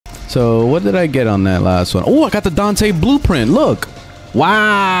So what did I get on that last one? Oh, I got the Dante blueprint. Look.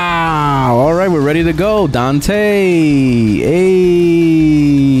 Wow. All right, we're ready to go. Dante. Hey.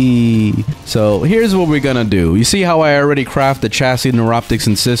 So here's what we're gonna do. You see how I already crafted the chassis, neuroptics,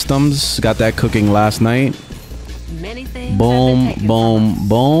 and systems? Got that cooking last night. Boom, boom,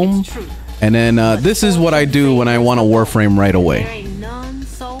 boom. And then this is what I do when I want a Warframe right away.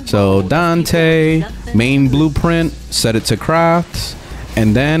 So Dante, main blueprint, set it to craft,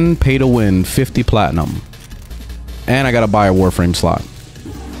 and then pay to win 50 platinum. And I gotta buy a Warframe slot.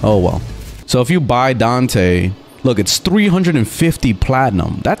 Oh well. So if you buy Dante, look, it's 350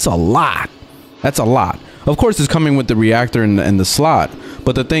 platinum. That's a lot. That's a lot. Of course, it's coming with the reactor and the slot.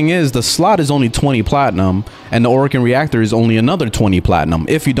 But the thing is, the slot is only 20 platinum, and the Orokin reactor is only another 20 platinum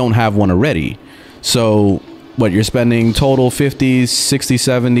if you don't have one already. So what, you're spending total 50, 60,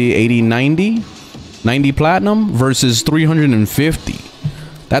 70, 80, 90 platinum versus 350.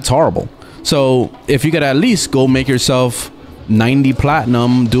 That's horrible. So if you could at least go make yourself 90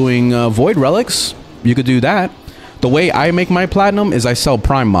 platinum doing void relics, you could do that. The way I make my platinum is I sell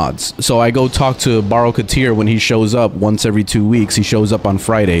prime mods. So I go talk to Katir when he shows up once every 2 weeks. He shows up on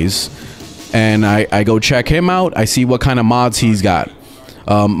Fridays, and I go check him out. I see what kind of mods he's got.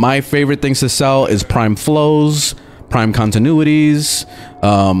 My favorite things to sell is prime flows, prime continuities,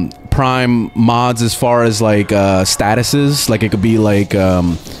 prime mods as far as like statuses. Like it could be like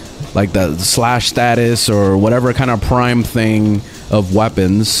the slash status or whatever kind of prime thing of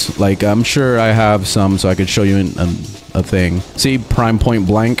weapons. Like I'm sure I have some, so I could show you a thing. See, prime point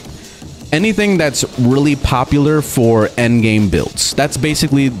blank. Anything that's really popular for end game builds. That's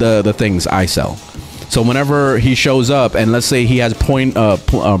basically the things I sell. So whenever he shows up, and let's say he has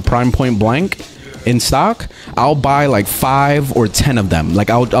prime point blank in stock, I'll buy like 5 or 10 of them. Like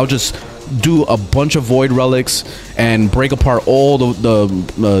I'll just do a bunch of void relics and break apart all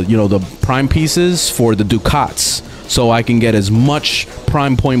the you know, the prime pieces for the ducats, so I can get as much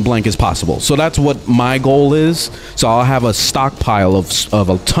prime point blank as possible. So that's what my goal is. So I'll have a stockpile of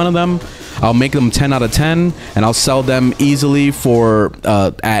a ton of them. I'll make them 10 out of 10, and I'll sell them easily for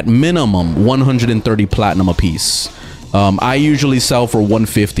at minimum 130 platinum a piece. I usually sell for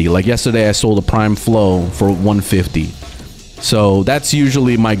 150. Like yesterday I sold a prime flow for 150. So that's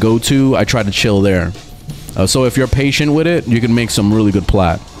usually my go-to. I try to chill there. So if you're patient with it, you can make some really good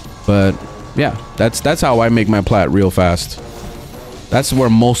plat. But yeah, that's how I make my plat real fast. That's where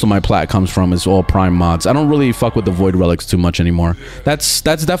most of my plat comes from, is all prime mods. I don't really fuck with the void relics too much anymore. That's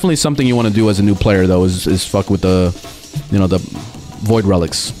definitely something you want to do as a new player though, is fuck with the, you know, the void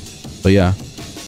relics. But yeah.